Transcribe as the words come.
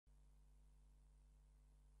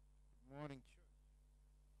morning.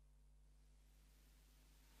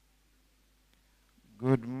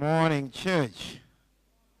 Good morning, church.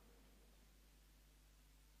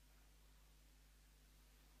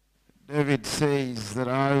 David says that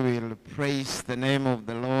I will praise the name of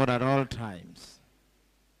the Lord at all times,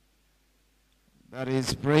 that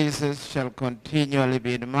his praises shall continually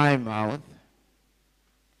be in my mouth.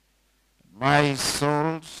 My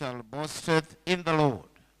soul shall boasteth in the Lord,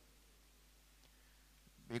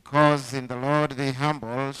 because in the Lord the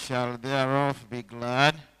humble shall thereof be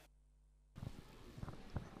glad.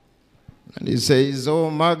 And he says, "Oh,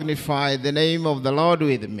 magnify the name of the Lord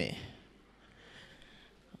with me."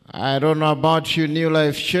 I don't know about you,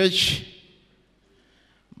 Newlife Church,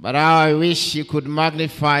 but I wish you could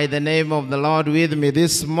magnify the name of the Lord with me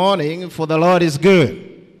this morning, for the Lord is good.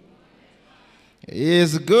 He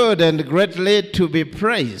is good and greatly to be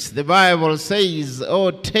praised. The Bible says,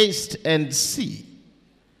 "Oh, taste and see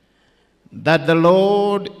that the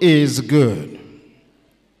Lord is good."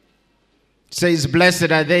 It says,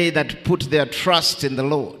 "Blessed are they that put their trust in the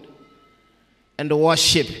Lord and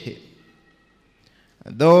worship him.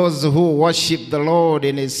 Those who worship the Lord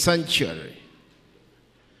in his sanctuary,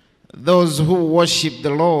 those who worship the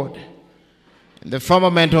Lord in the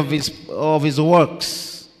firmament of his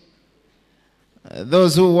works,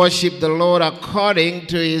 those who worship the Lord according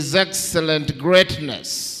to his excellent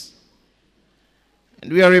greatness."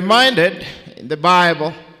 And we are reminded in the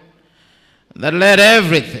Bible that let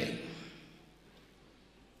everything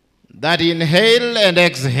that inhale and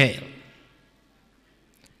exhale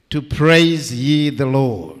to praise ye the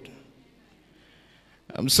Lord.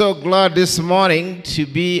 I'm so glad this morning to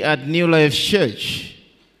be at Newlife Church.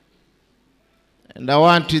 And I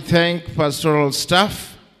want to thank pastoral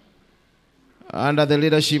staff under the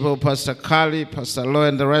leadership of Pastor Kali, Pastor Lowe,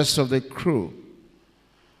 and the rest of the crew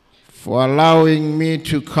for allowing me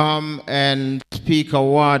to come and speak a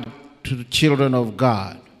word to the children of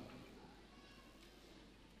God.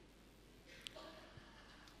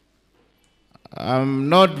 I'm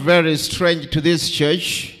not very strange to this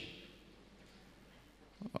church.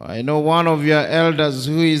 I know one of your elders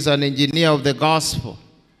who is an engineer of the gospel,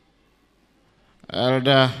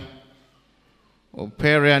 Elder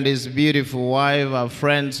Opiyo, and his beautiful wife are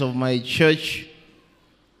friends of my church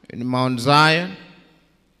in Mount Zion.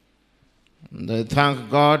 And I thank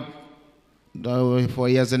God for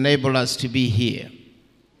he has enabled us to be here.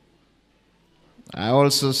 I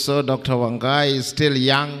also saw Dr. Wangai is still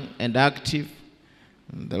young and active.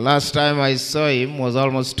 The last time I saw him was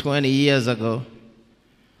almost 20 years ago.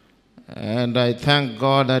 And I thank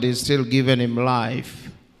God that he's still given him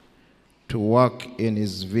life to work in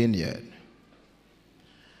his vineyard.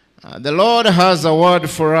 The Lord has a word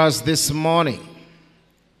for us this morning.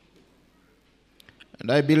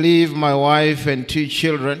 And I believe my wife and 2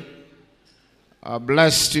 children are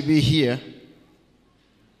blessed to be here.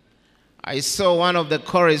 I saw one of the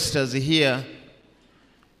choristers here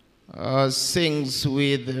sings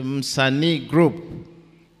with the Msanii group.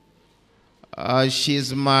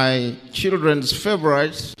 She's my children's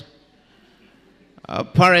favorite.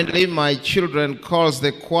 Apparently, my children calls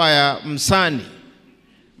the choir Msanii,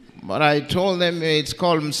 but I told them it's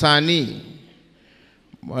called Msanii,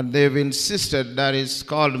 but they've insisted that it's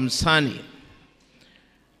called Msanii.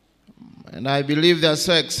 And I believe they're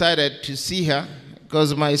so excited to see her,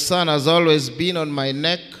 because my son has always been on my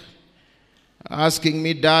neck asking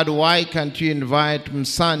me, "Dad, why can't you invite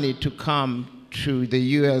Msanii to come to the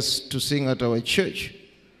U.S. to sing at our church?"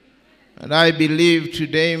 And I believe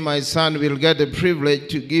today my son will get the privilege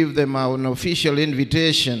to give them an official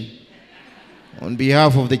invitation on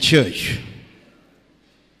behalf of the church.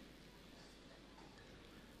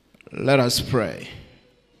 Let us pray.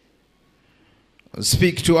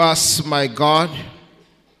 Speak to us, my God.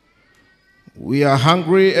 We are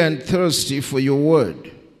hungry and thirsty for your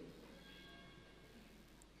word.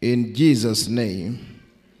 In Jesus' name,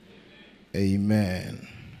 amen.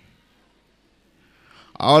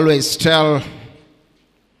 I always tell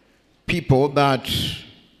people that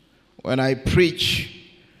when I preach,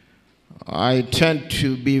 I tend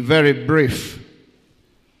to be very brief,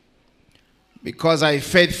 because I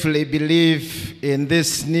faithfully believe in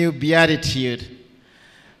this new beatitude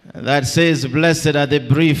that says, "Blessed are the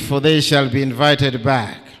brief, for they shall be invited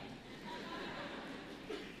back."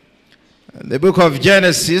 The book of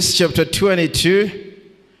Genesis, chapter 22,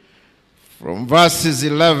 from verses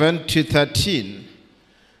 11 to 13.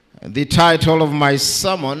 The title of my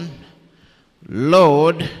sermon,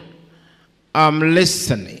 "Lord, I'm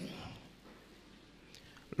listening."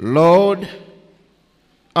 Lord,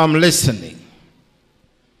 I'm listening.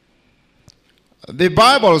 The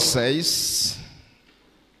Bible says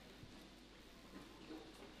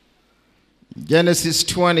Genesis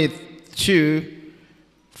 22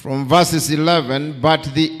 from verses 11, but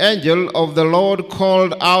the angel of the Lord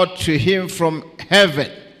called out to him from heaven,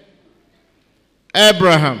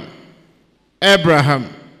 Abraham,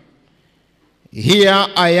 Abraham. Here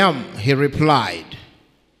I am, he replied.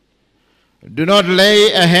 Do not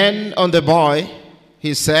lay a hand on the boy,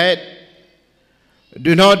 he said.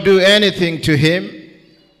 Do not do anything to him.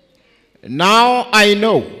 Now I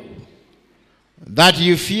know that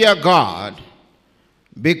you fear God,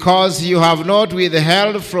 because you have not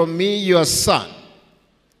withheld from me your son,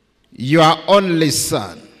 your only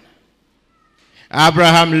son.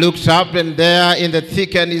 Abraham looked up, and there in the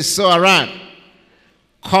thicket he saw a ram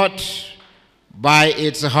caught by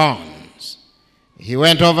its horns. He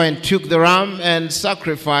went over and took the ram and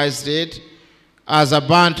sacrificed it as a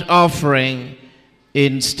burnt offering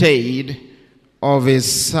instead of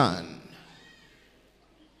his son.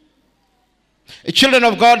 Children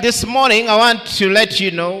of God, this morning I want to let you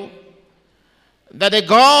know that the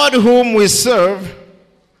God whom we serve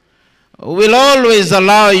will always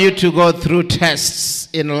allow you to go through tests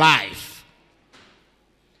in life.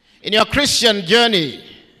 In your Christian journey,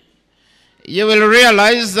 you will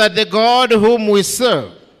realize that the God whom we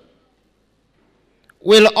serve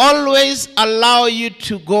will always allow you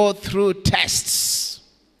to go through tests.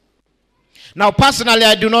 Now, personally,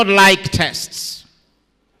 I do not like tests.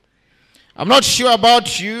 I'm not sure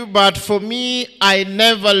about you, but for me, I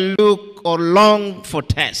never look or long for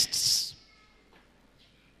tests.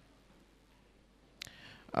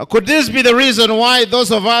 Could this be the reason why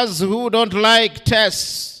those of us who don't like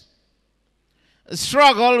tests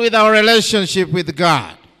struggle with our relationship with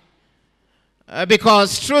God?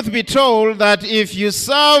 Because truth be told, that if you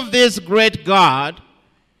serve this great God,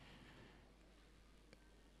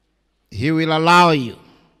 he will allow you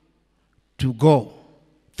to go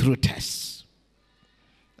through tests.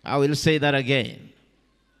 I will say that again.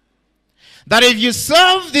 That if you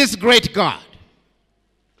serve this great God,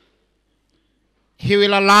 he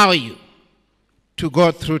will allow you to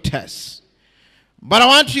go through tests. But I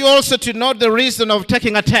want you also to note the reason of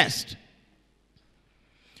taking a test.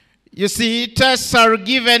 You see, tests are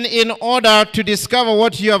given in order to discover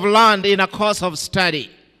what you have learned in a course of study.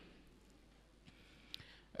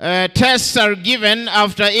 Tests are given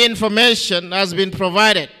after information has been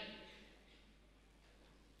provided.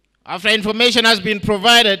 After information has been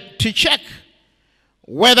provided to check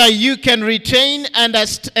whether you can retain and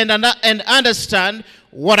understand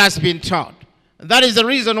what has been taught. That is the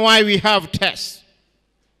reason why we have tests.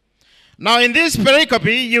 Now, in this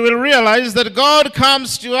pericope, you will realize that God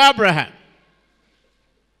comes to Abraham.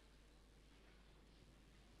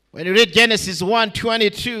 When you read Genesis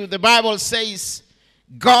 1:22, the Bible says,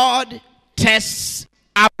 God tests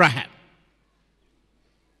Abraham.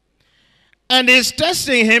 And he's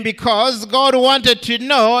testing him because God wanted to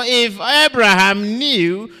know if Abraham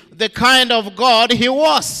knew the kind of God he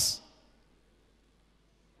was.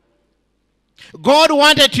 God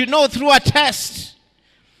wanted to know through a test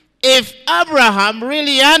if Abraham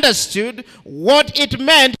really understood what it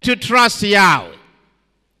meant to trust Yahweh.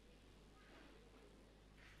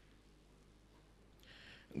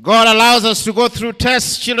 God allows us to go through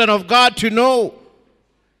tests, children of God, to know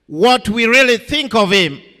what we really think of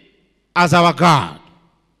him as our God.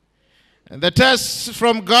 And the tests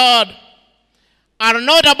from God are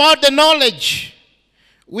not about the knowledge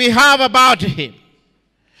we have about him,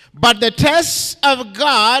 but the tests of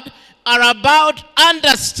God are about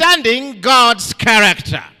understanding God's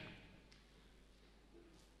character.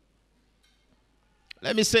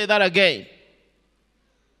 Let me say that again.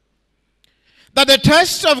 That the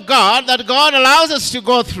test of God that God allows us to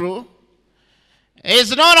go through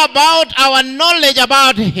is not about our knowledge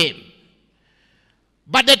about him,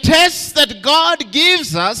 but the test that God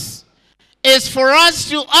gives us is for us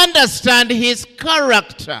to understand his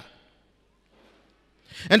character.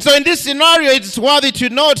 And so in this scenario, it's worthy to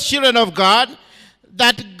note, children of God,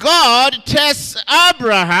 that God tests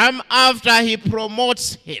Abraham after he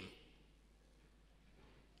promotes him.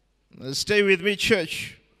 Stay with me,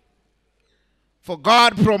 church. For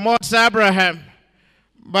God promotes Abraham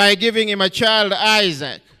by giving him a child,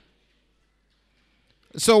 Isaac.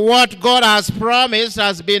 So what God has promised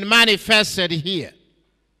has been manifested here.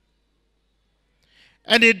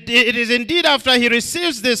 And it is indeed after he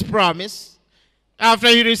receives this promise, after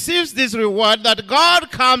he receives this reward, that God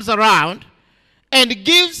comes around and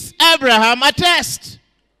gives Abraham a test.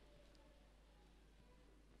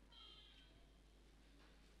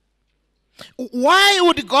 Why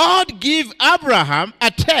would God give Abraham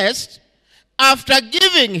a test after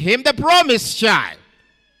giving him the promised child?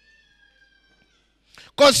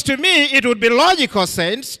 Because to me, it would be logical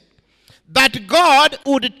sense that God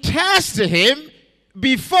would test him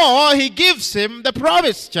before he gives him the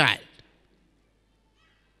promised child.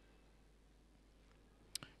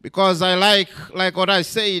 Because I like what I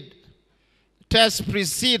said, test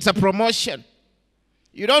precedes a promotion.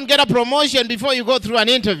 You don't get a promotion before you go through an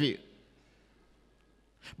interview.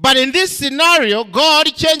 But in this scenario, God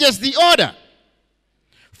changes the order.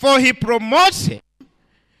 For he promotes him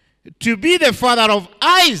to be the father of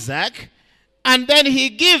Isaac, and then he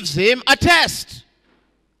gives him a test.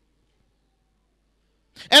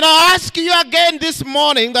 And I ask you again this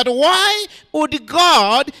morning that why would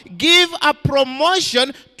God give a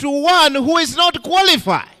promotion to one who is not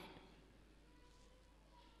qualified?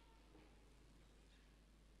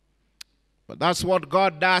 But that's what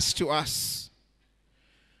God does to us.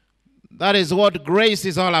 That is what grace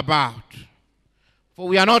is all about. For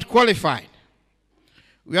we are not qualified.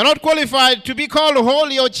 We are not qualified to be called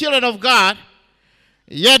holy or children of God,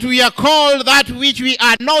 yet we are called that which we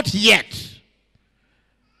are not yet.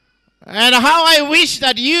 And how I wish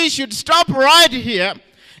that you should stop right here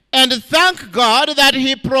and thank God that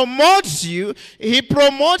he promotes you. He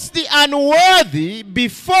promotes the unworthy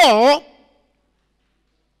before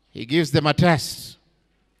he gives them a test.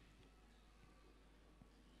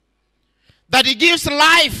 That he gives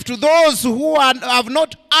life to those who have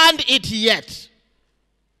not earned it yet.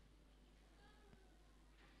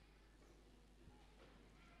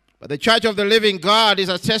 But the Church of the Living God is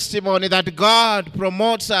a testimony that God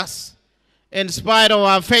promotes us in spite of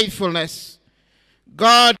our faithfulness.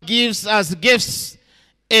 God gives us gifts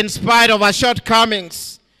in spite of our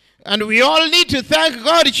shortcomings. And we all need to thank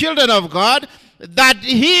God, children of God, that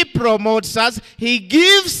he promotes us. He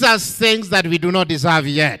gives us things that we do not deserve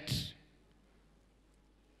yet.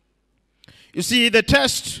 You see, the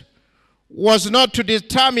test was not to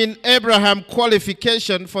determine Abraham's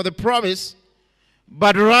qualification for the promise,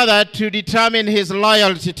 but rather to determine his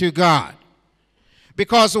loyalty to God.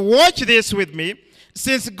 Because watch this with me.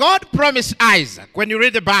 Since God promised Isaac, when you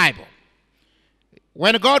read the Bible,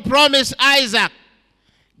 when God promised Isaac,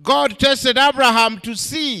 God tested Abraham to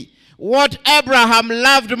see what Abraham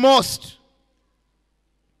loved most.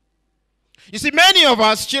 You see, many of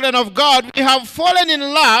us, children of God, we have fallen in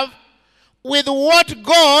love with what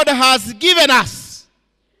God has given us,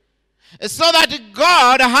 so that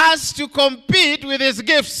God has to compete with his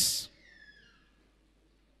gifts.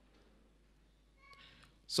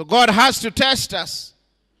 So God has to test us,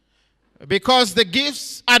 because the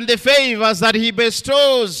gifts and the favors that he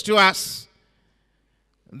bestows to us,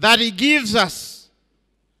 that he gives us,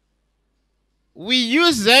 we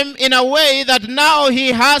use them in a way that now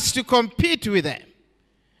he has to compete with them.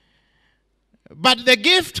 But the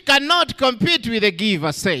gift cannot compete with the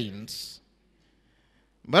giver, saints.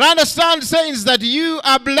 But understand, saints, that you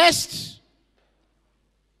are blessed,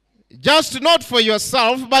 just not for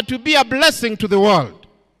yourself, but to be a blessing to the world.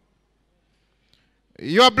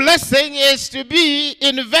 Your blessing is to be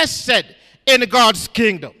invested in God's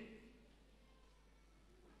kingdom.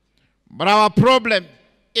 But our problem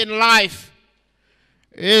in life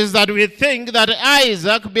is that we think that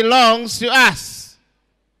Isaac belongs to us.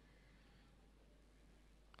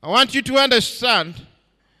 I want you to understand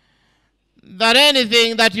that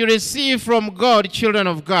anything that you receive from God, children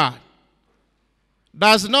of God,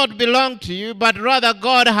 does not belong to you, but rather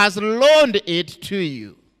God has loaned it to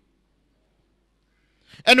you.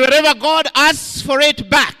 And wherever God asks for it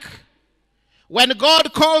back, when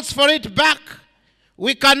God calls for it back,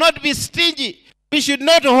 we cannot be stingy. We should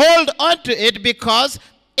not hold on to it, because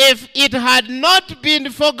if it had not been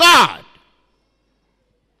for God,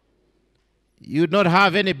 you'd not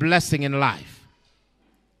have any blessing in life.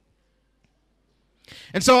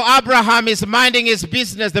 And so Abraham is minding his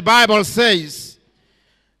business, the Bible says,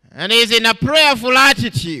 and he's in a prayerful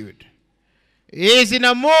attitude. He's in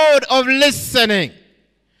a mode of listening.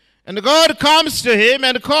 And God comes to him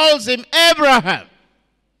and calls him Abraham.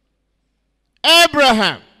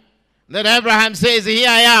 Abraham. Then Abraham says, "Here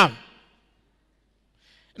I am."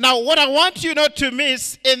 Now, what I want you not to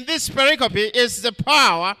miss in this pericope is the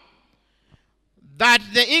power that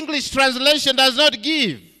the English translation does not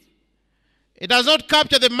give. It does not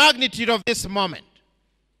capture the magnitude of this moment.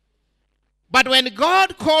 But when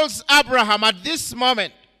God calls Abraham at this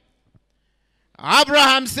moment,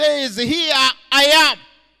 Abraham says, "Here I am."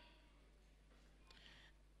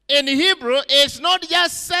 In Hebrew, it's not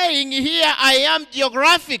just saying, "Here I am,"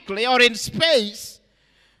 geographically or in space,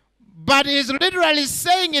 but it's literally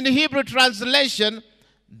saying in Hebrew translation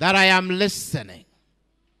that I am listening.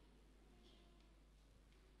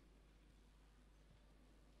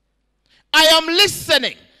 I am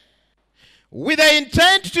listening with the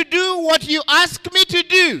intent to do what you ask me to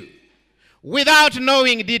do, without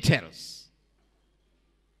knowing details.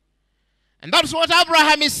 And that's what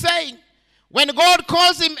Abraham is saying. When God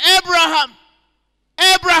calls him Abraham,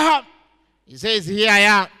 Abraham, he says, here I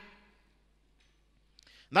am.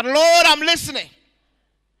 That, Lord, I'm listening.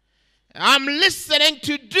 I'm listening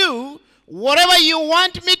to do whatever you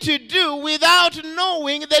want me to do without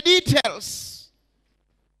knowing the details.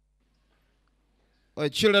 The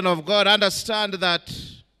children of God understand that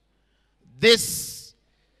this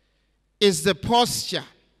is the posture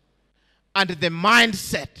and the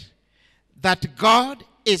mindset that God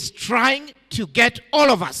is trying to get all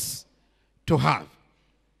of us to have.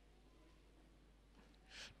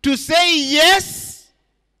 To say yes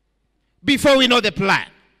before we know the plan.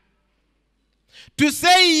 To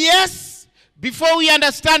say yes before we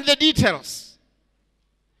understand the details.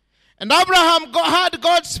 And Abraham heard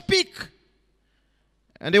God speak,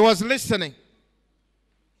 and he was listening.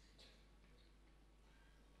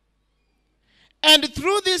 And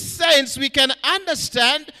through this sense, we can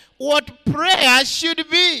understand what prayer should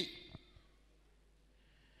be.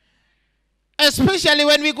 Especially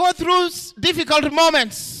when we go through difficult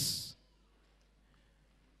moments.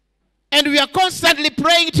 And we are constantly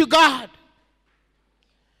praying to God.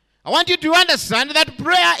 I want you to understand that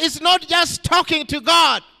prayer is not just talking to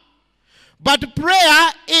God, but prayer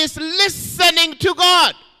is listening to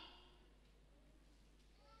God.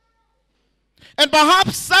 And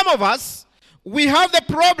perhaps some of us, we have the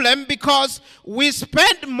problem because we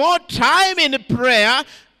spend more time in prayer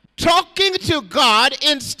talking to God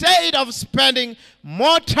instead of spending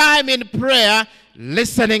more time in prayer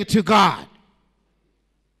listening to God.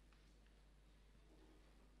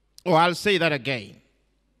 Oh, I'll say that again.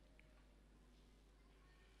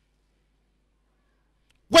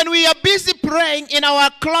 When we are busy praying in our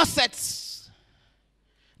closets,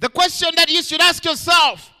 the question that you should ask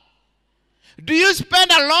yourself, do you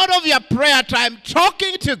spend a lot of your prayer time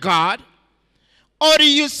talking to God, or do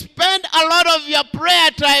you spend a lot of your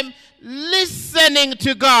prayer time listening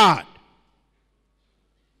to God?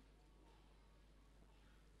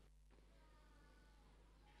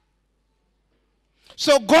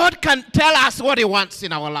 So God can tell us what he wants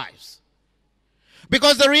in our lives.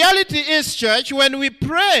 Because the reality is, church, when we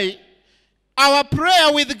pray, our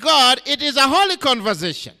prayer with God, it is a holy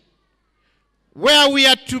conversation where we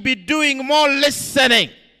are to be doing more listening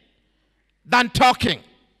than talking.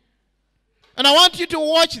 And I want you to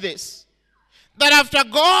watch this. That after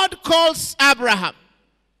God calls Abraham,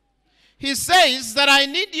 he says that I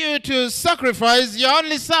need you to sacrifice your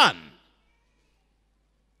only son.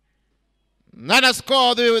 Let us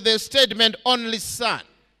call the statement only son.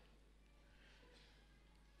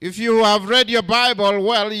 If you have read your Bible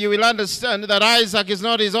well, you will understand that Isaac is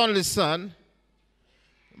not his only son.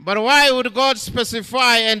 But why would God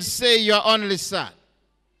specify and say your only son?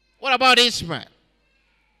 What about Ishmael?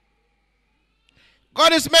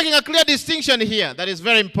 God is making a clear distinction here that is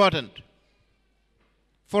very important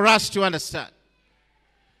for us to understand.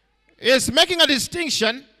 He is making a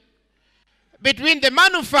distinction between the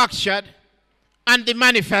manufactured and the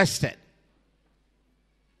manifested.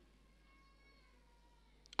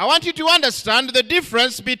 I want you to understand the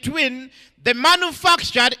difference between the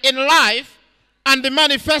manufactured in life and the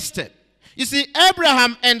manifested. You see,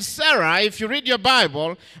 Abraham and Sarah, if you read your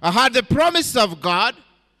Bible, had the promise of God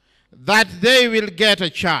that they will get a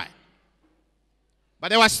child. But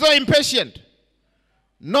they were so impatient,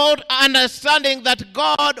 not understanding that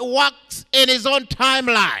God works in his own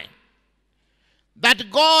timeline, that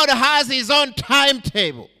God has his own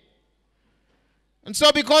timetable. And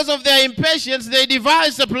so because of their impatience, they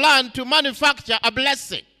devised a plan to manufacture a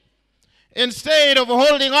blessing instead of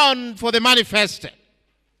holding on for the manifested.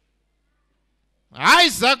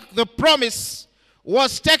 Isaac, the promise,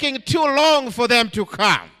 was taking too long for them to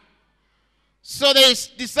come. So they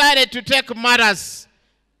decided to take matters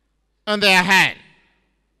on their hand.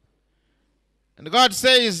 And God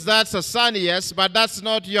says, that's a son, yes, but that's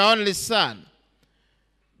not your only son.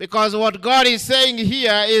 Because what God is saying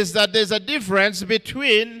here is that there's a difference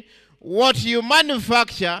between what you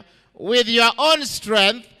manufacture with your own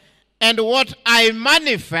strength and what I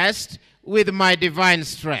manifest with my divine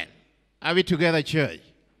strength. Are we together, church?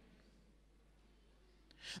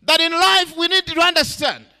 That in life we need to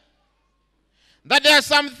understand that there are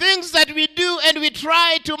some things that we do and we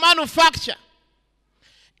try to manufacture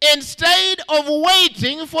instead of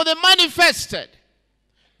waiting for the manifested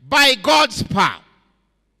by God's power.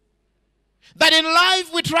 That in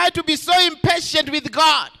life we try to be so impatient with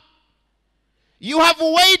God. You have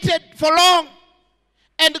waited for long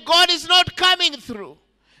and God is not coming through.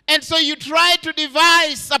 And so you try to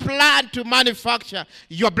devise a plan to manufacture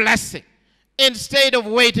your blessing. instead of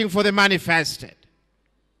waiting for the manifested.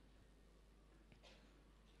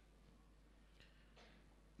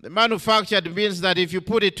 The manufactured means that if you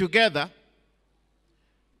put it together,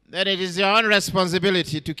 then it is your own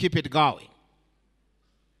responsibility to keep it going.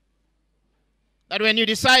 That when you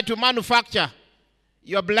decide to manufacture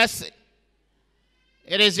your blessing,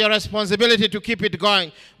 it is your responsibility to keep it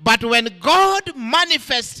going. But when God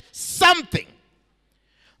manifests something,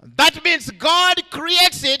 that means God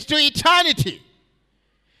creates it to eternity.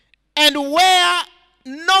 And where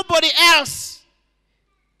nobody else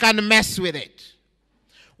can mess with it.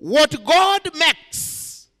 What God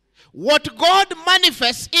makes, what God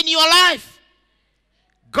manifests in your life,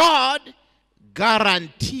 God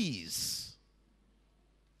guarantees.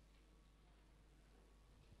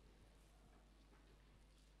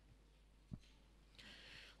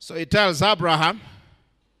 So he tells Abraham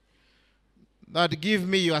that give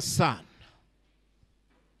me your son.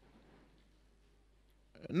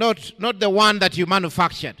 Not the one that you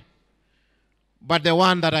manufactured, but the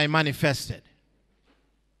one that I manifested.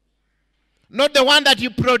 Not the one that you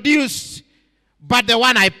produced, but the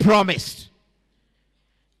one I promised.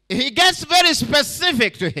 He gets very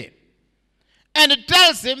specific to him and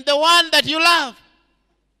tells him the one that you love.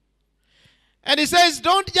 And he says,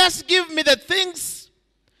 don't just give me the things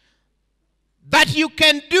that you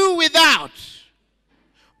can do without,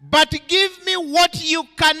 but give me what you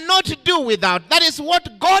cannot do without. That is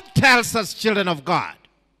what God tells us, children of God.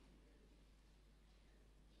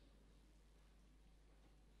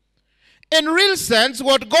 In real sense,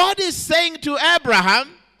 what God is saying to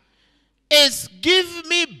Abraham is, give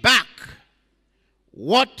me back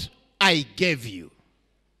what I gave you.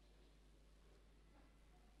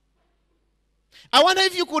 I wonder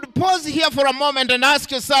if you could pause here for a moment and ask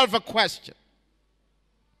yourself a question.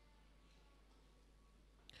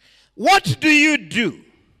 What do you do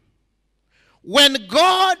when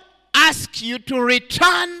God asks you to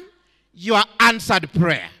return your answered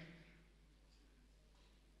prayer?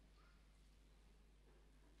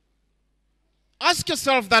 Ask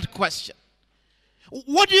yourself that question.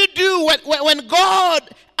 What do you do when God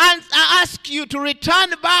asks you to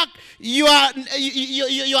return back your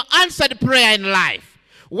answered prayer in life?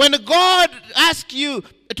 When God asks you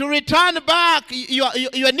to return back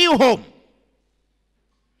your new home?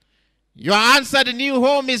 Your answered new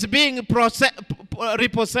home is being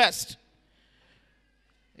repossessed.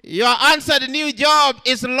 Your answered new job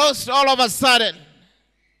is lost all of a sudden.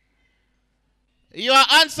 Your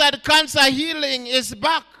answered cancer healing is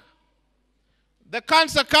back. The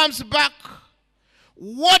cancer comes back.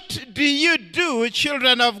 What do you do,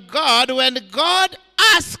 children of God, when God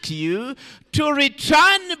asks you to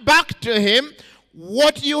return back to him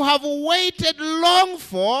what you have waited long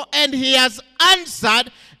for and he has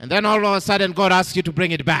answered, and then all of a sudden God asks you to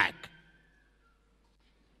bring it back?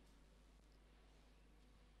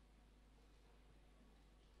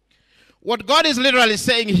 What God is literally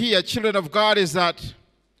saying here, children of God, is that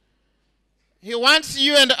he wants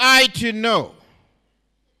you and I to know,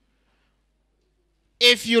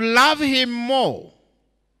 if you love him more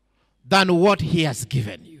than what he has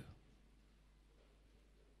given you.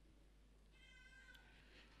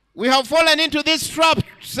 We have fallen into this trap,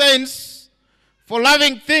 saints, for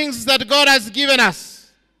loving things that God has given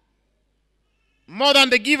us more than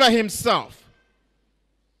the giver himself.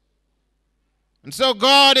 And so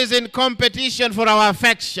God is in competition for our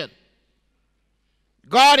affection.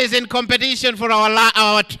 God is in competition for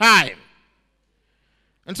our time.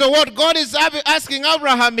 And so what God is asking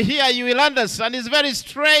Abraham here, you will understand, is very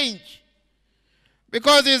strange.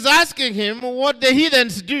 Because he's asking him what the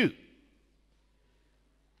heathens do.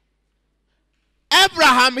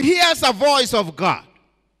 Abraham hears a voice of God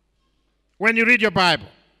when you read your Bible.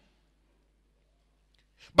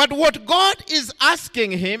 But what God is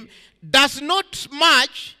asking him does not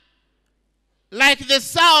match like the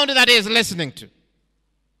sound that he is listening to.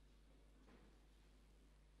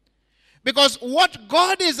 Because what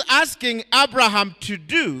God is asking Abraham to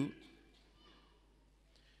do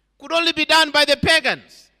could only be done by the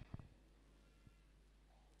pagans.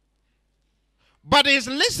 But he is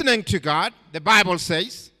listening to God, the Bible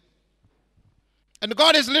says. And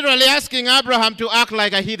God is literally asking Abraham to act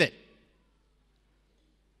like a heathen.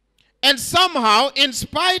 And somehow, in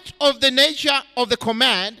spite of the nature of the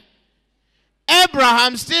command,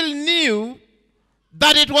 Abraham still knew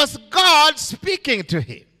that it was God speaking to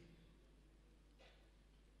him.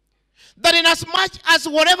 That inasmuch as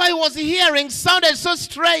whatever he was hearing sounded so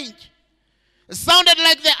strange, sounded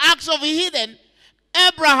like the acts of a heathen,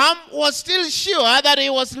 Abraham was still sure that he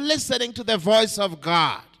was listening to the voice of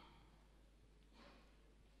God.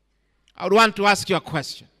 I would want to ask you a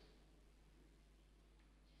question.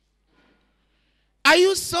 Are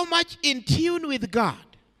you so much in tune with God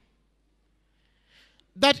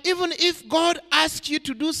that even if God asks you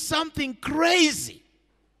to do something crazy,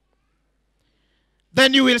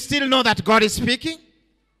 then you will still know that God is speaking?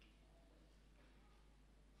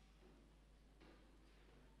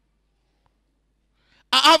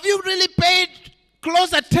 Have you really paid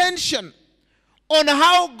close attention on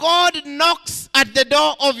how God knocks at the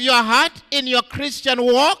door of your heart in your Christian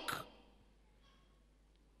walk?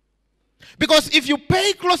 Because if you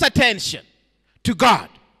pay close attention to God,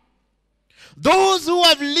 those who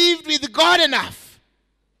have lived with God enough,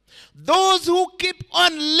 those who keep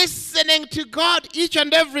on listening to God each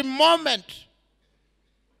and every moment,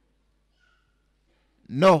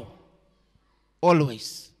 know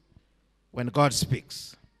always when God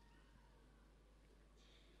speaks.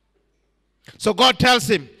 So God tells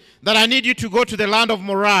him that I need you to go to the land of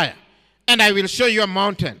Moriah, and I will show you a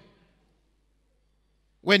mountain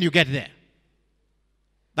when you get there.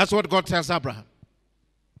 That's what God tells Abraham.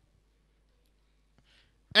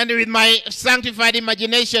 And with my sanctified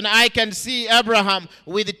imagination, I can see Abraham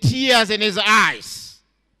with tears in his eyes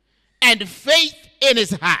and faith in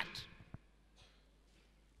his heart.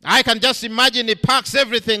 I can just imagine he packs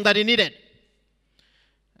everything that he needed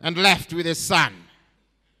and left with his son.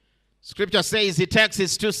 Scripture says he takes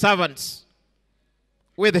his 2 servants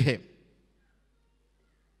with him.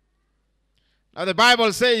 Now the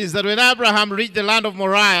Bible says that when Abraham reached the land of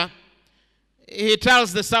Moriah, he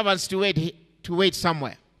tells the servants to wait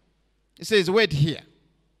somewhere. He says, wait here.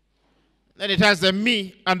 Then he tells them,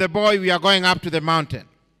 me and the boy, we are going up to the mountain.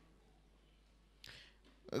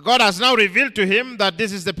 God has now revealed to him that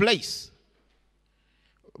this is the place.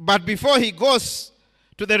 But before he goes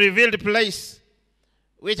to the revealed place,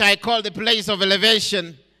 which I call the place of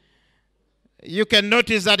elevation, you can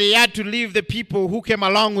notice that he had to leave the people who came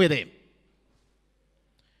along with him.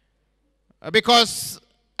 Because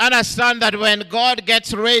understand that when God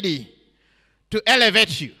gets ready to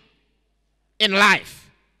elevate you in life,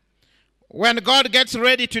 when God gets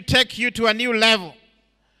ready to take you to a new level,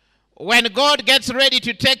 when God gets ready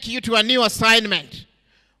to take you to a new assignment,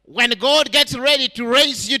 when God gets ready to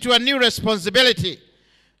raise you to a new responsibility,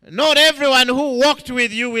 not everyone who walked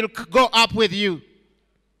with you will go up with you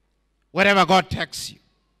wherever God takes you.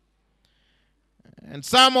 And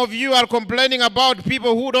some of you are complaining about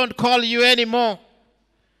people who don't call you anymore.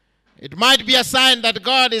 It might be a sign that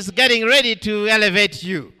God is getting ready to elevate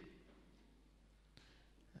you.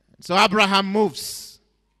 So Abraham moves.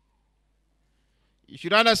 You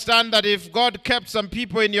should understand that if God kept some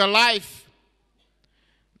people in your life,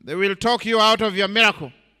 they will talk you out of your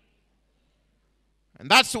miracle. And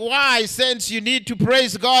that's why, saints, you need to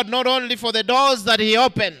praise God not only for the doors that he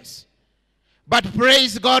opens, but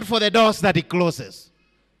praise God for the doors that he closes.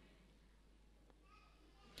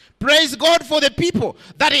 Praise God for the people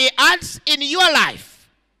that he adds in your life.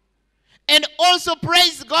 And also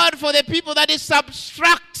praise God for the people that he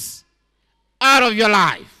subtracts out of your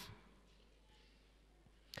life.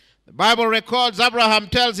 The Bible records Abraham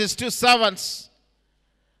tells his 2 servants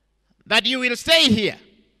that you will stay here.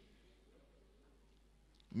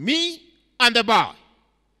 Me and the boy,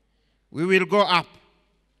 we will go up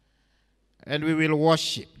and we will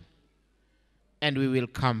worship and we will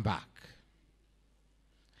come back.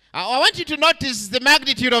 I want you to notice the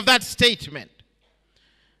magnitude of that statement.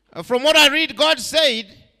 From what I read, God said,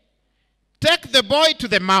 take the boy to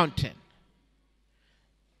the mountain.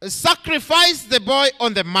 Sacrifice the boy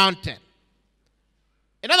on the mountain.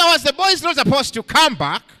 In other words, the boy is not supposed to come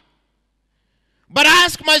back. But I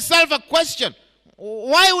ask myself a question.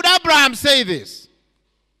 Why would Abraham say this?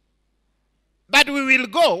 That we will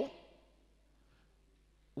go,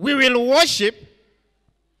 we will worship,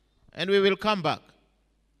 and we will come back.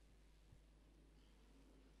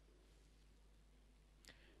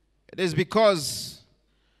 It is because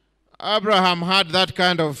Abraham had that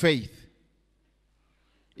kind of faith.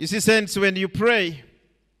 You see, saints, when you pray,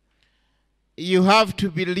 you have to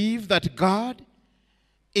believe that God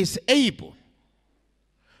is able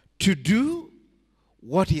to do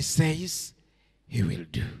what he says he will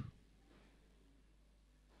do.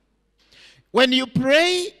 When you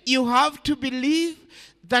pray, you have to believe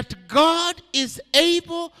that God is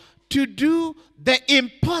able to do the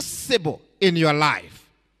impossible in your life.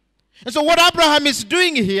 And so what Abraham is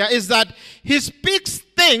doing here is that he speaks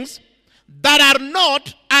things that are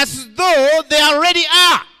not as though they already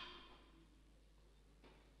are.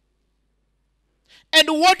 And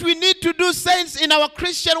what we need to do, saints, in our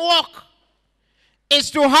Christian walk is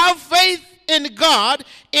to have faith in God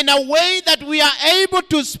in a way that we are able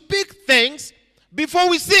to speak things before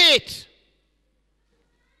we see it.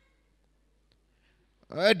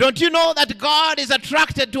 Don't you know that God is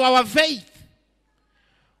attracted to our faith?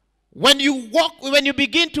 When you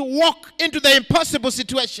begin to walk into the impossible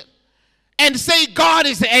situation and say God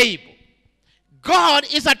is able, God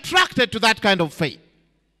is attracted to that kind of faith.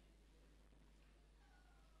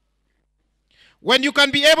 When you can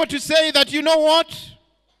be able to say that, you know what?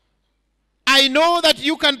 I know that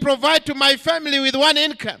you can provide to my family with one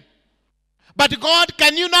income. But God,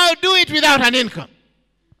 can you now do it without an income?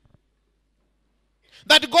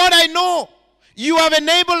 That God, I know you have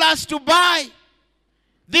enabled us to buy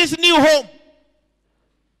this new home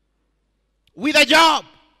with a job.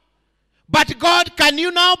 But God, can you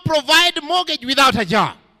now provide mortgage without a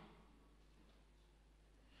job?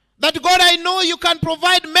 That God, I know you can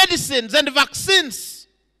provide medicines and vaccines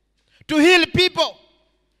to heal people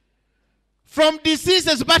from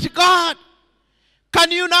diseases. But God,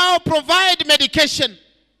 can you now provide medication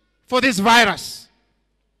for this virus?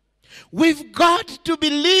 We've got to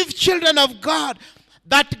believe, children of God,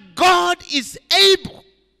 that God is able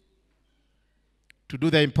to do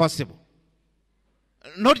the impossible.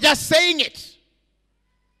 Not just saying it,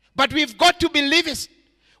 but we've got to believe it.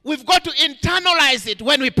 We've got to internalize it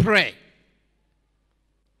when we pray.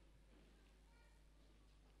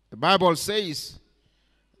 The Bible says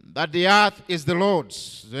that the earth is the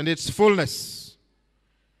Lord's and its fullness.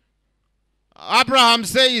 Abraham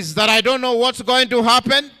says that I don't know what's going to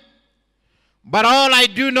happen, but all I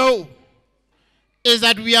do know is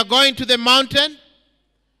that we are going to the mountain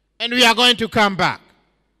and we are going to come back,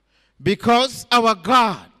 because our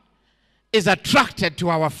God is attracted to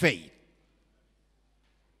our faith.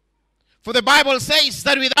 For the Bible says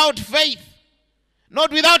that without faith,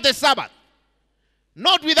 not without the Sabbath,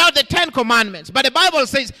 not without the 10 Commandments, but the Bible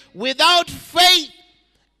says without faith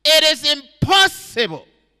it is impossible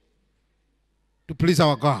to please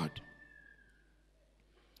our God.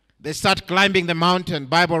 They start climbing the mountain,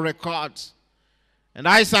 Bible records. And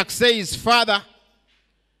Isaac says, Father,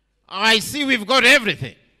 I see we've got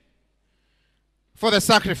everything for the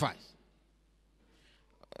sacrifice.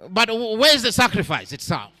 But where's the sacrifice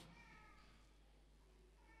itself?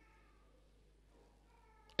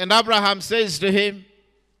 And Abraham says to him,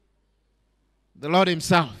 the Lord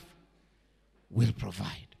himself will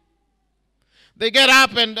provide. They get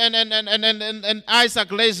up and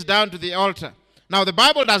Isaac lays down to the altar. Now the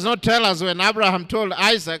Bible does not tell us when Abraham told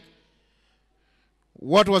Isaac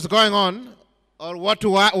what was going on or what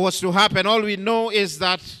was to happen. All we know is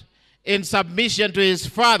that in submission to his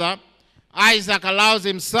father, Isaac allows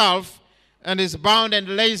himself and is bound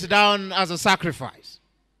and lays down as a sacrifice.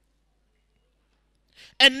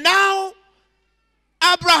 And now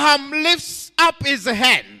Abraham lifts up his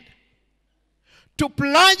hand to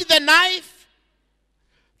plunge the knife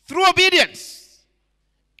through obedience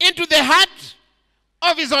into the heart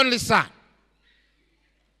of his only son,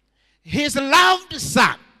 his loved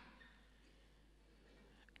son.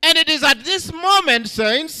 And it is at this moment,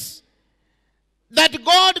 saints, that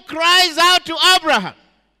God cries out to Abraham,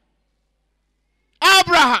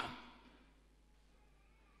 Abraham,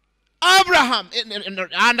 Abraham. And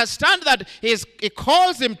understand that he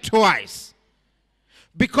calls him twice,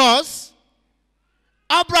 because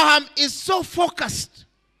Abraham is so focused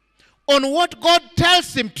on what God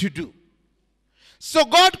tells him to do. So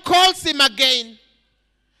God calls him again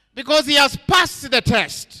because he has passed the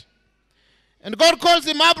test. And God calls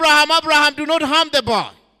him, Abraham, Abraham, do not harm the boy.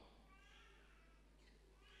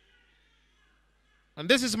 And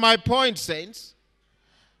this is my point, saints.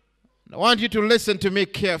 I want you to listen to me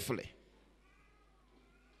carefully.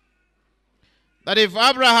 That if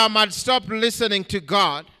Abraham had stopped listening to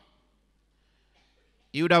God,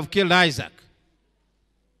 he would have killed Isaac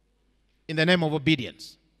in the name of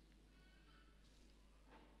obedience.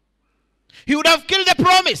 He would have killed the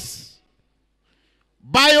promise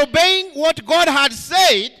by obeying what God had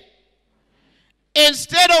said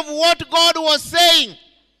instead of what God was saying.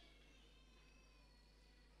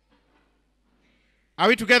 Are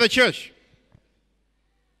we together, church?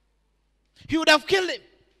 He would have killed him.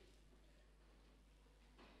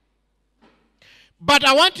 But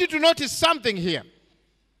I want you to notice something here.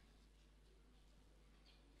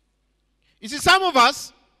 You see, some of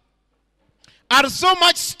us are so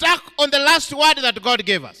much stuck on the last word that God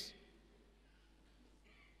gave us.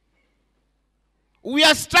 We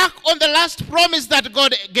are stuck on the last promise that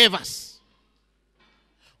God gave us.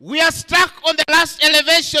 We are stuck on the last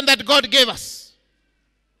elevation that God gave us.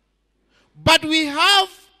 But we have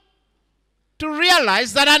to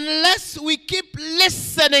realize that unless we keep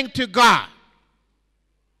listening to God,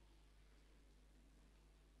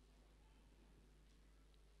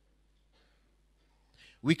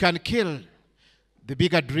 we can kill the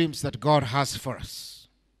bigger dreams that God has for us.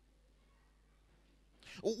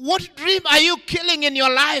 What dream are you killing in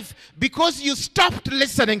your life because you stopped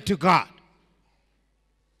listening to God?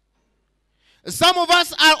 Some of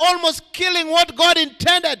us are almost killing what God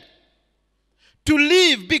intended to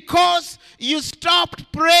live because you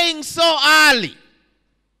stopped praying so early.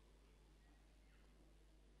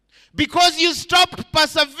 Because you stopped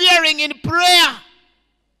persevering in prayer.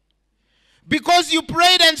 Because you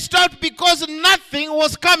prayed and stopped because nothing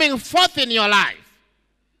was coming forth in your life.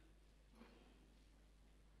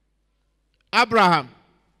 Abraham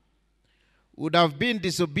would have been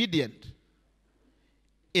disobedient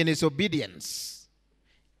in his obedience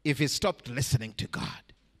if he stopped listening to God.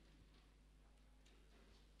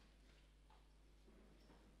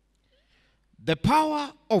 The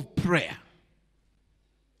power of prayer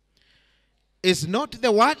is not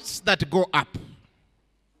the words that go up,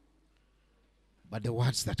 but the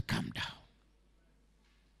words that come down.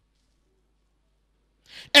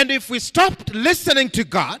 And if we stopped listening to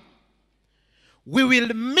God, we will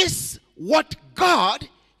miss what God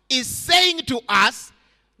is saying to us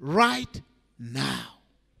right now.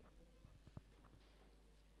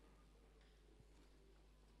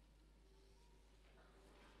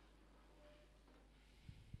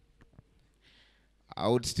 I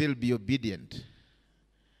would still be obedient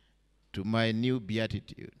to my new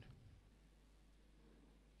beatitude.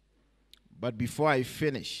 But before I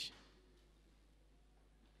finish,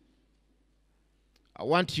 I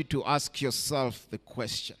want you to ask yourself the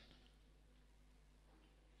question: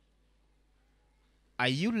 are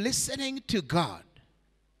you listening to God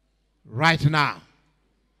right now?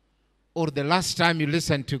 Or the last time you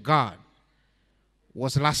listened to God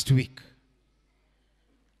was last week,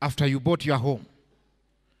 after you bought your home,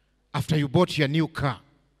 after you bought your new car,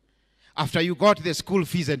 after you got the school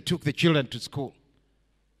fees and took the children to school?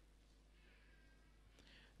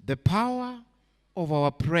 The power of our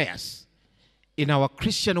prayers in our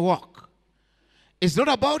Christian walk is not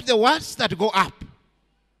about the words that go up,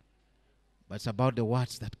 but it's about the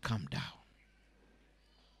words that come down.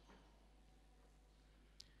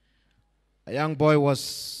 A young boy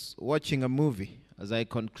was watching a movie, as I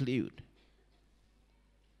conclude,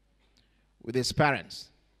 with his parents.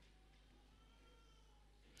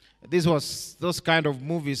 This was those kind of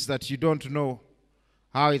movies that you don't know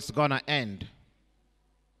how it's going to end.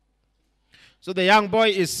 So the young boy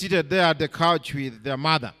is seated there at the couch with their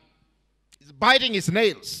mother. He's biting his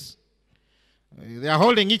nails. They are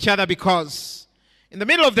holding each other because in the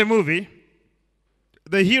middle of the movie,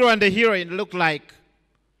 the hero and the heroine look like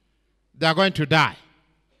they are going to die.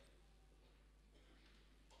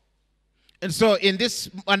 And so in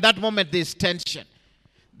that moment, there's tension.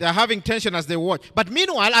 They're having tension as they watch. But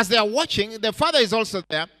meanwhile, as they are watching, the father is also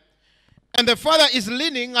there. And the father is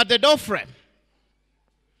leaning at the doorframe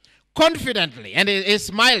confidently, and is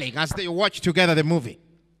smiling as they watch together the movie.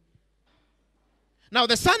 Now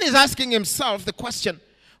the son is asking himself the question,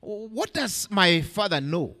 what does my father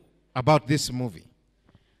know about this movie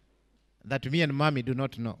that me and mommy do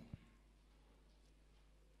not know?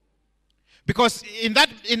 Because in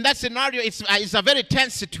that scenario, it's a very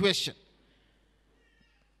tense situation.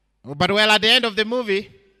 But well, at the end of the movie,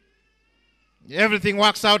 everything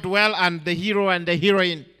works out well, and the hero and the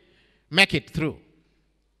heroine make it through.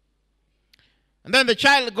 And then the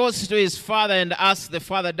child goes to his father and asks the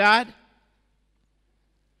father, Dad,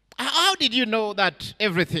 how did you know that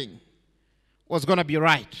everything was going to be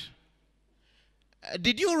right?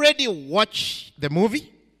 Did you already watch the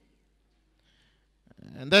movie?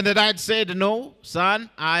 And then the dad said, no, son,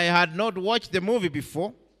 I had not watched the movie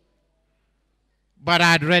before, but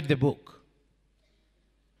I had read the book.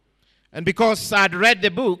 And because I had read the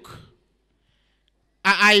book,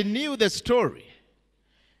 I knew the story.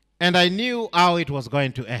 And I knew how it was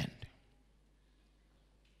going to end.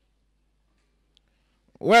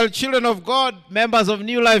 Well, children of God, members of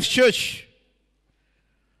Newlife Church,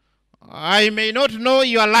 I may not know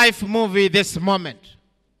your life movie this moment.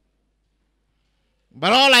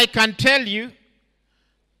 But all I can tell you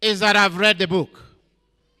is that I've read the book.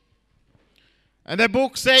 And the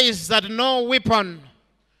book says that no weapon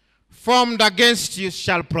formed against you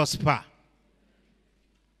shall prosper.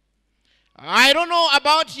 I don't know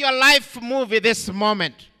about your life movie this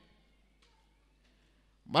moment.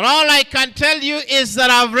 But all I can tell you is that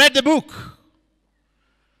I've read the book.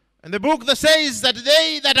 And the book that says that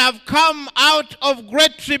they that have come out of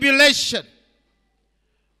great tribulation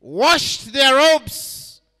washed their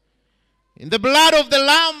robes in the blood of the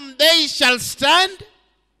Lamb, they shall stand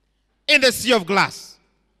in the sea of glass.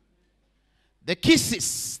 The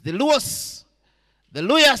Kisses, the Luos, the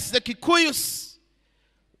Luyas, the Kikuyus,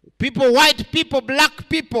 people, white people, black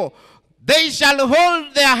people, they shall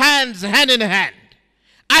hold their hands hand in hand.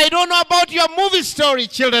 I don't know about your movie story,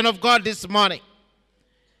 children of God, this morning.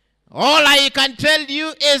 All I can tell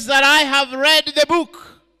you is that I have read the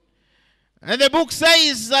book. And the book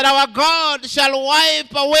says that our God shall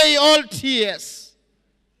wipe away all tears.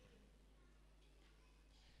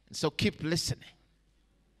 So keep listening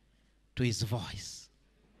to his voice.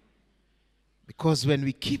 Because when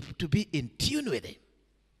we keep to be in tune with him,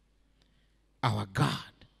 our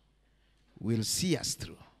God will see us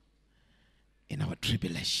through in our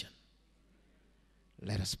tribulation.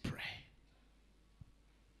 Let us pray.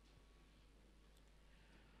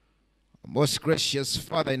 Most gracious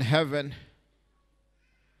Father in heaven,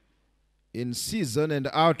 in season and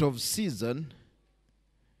out of season,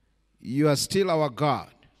 you are still our God.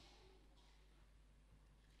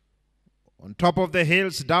 On top of the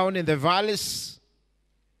hills, down in the valleys,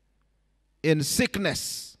 in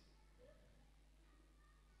sickness,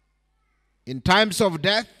 in times of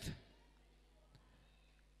death,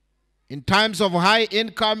 in times of high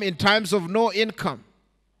income, in times of no income,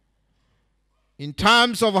 in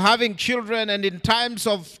times of having children and in times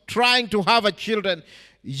of trying to have a children,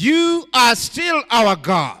 you are still our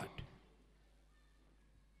God.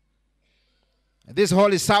 This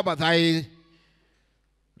holy Sabbath, I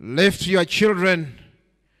lift your children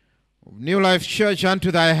of Newlife Church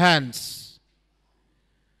unto thy hands,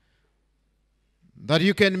 that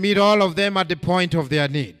you can meet all of them at the point of their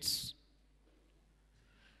needs.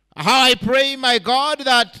 How I pray, my God,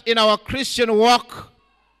 that in our Christian walk,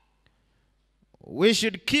 we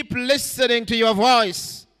should keep listening to your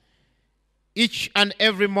voice each and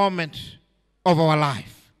every moment of our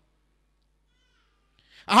life.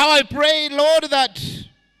 How I pray, Lord, that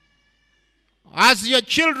as your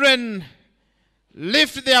children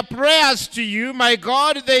lift their prayers to you, my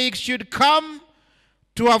God, they should come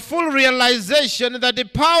to a full realization that the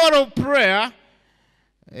power of prayer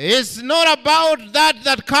is not about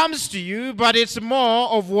that comes to you, but it's more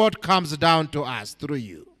of what comes down to us through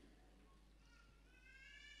you.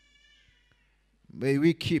 May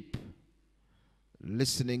we keep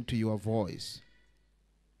listening to your voice,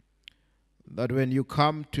 that when you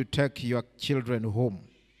come to take your children home,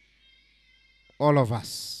 all of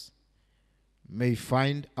us may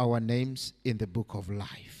find our names in the book of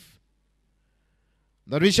life.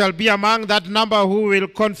 That we shall be among that number who will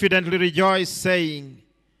confidently rejoice, saying,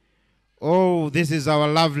 oh, this is our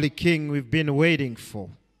lovely King we've been waiting for.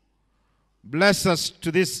 Bless us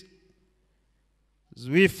to this, as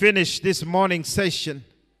we finish this morning session.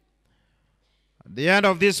 At the end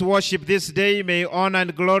of this worship this day, may honor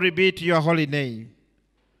and glory be to your holy name.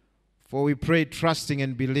 For we pray trusting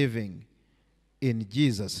and believing in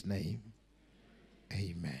Jesus' name.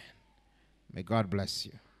 Amen. May God bless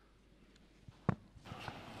you.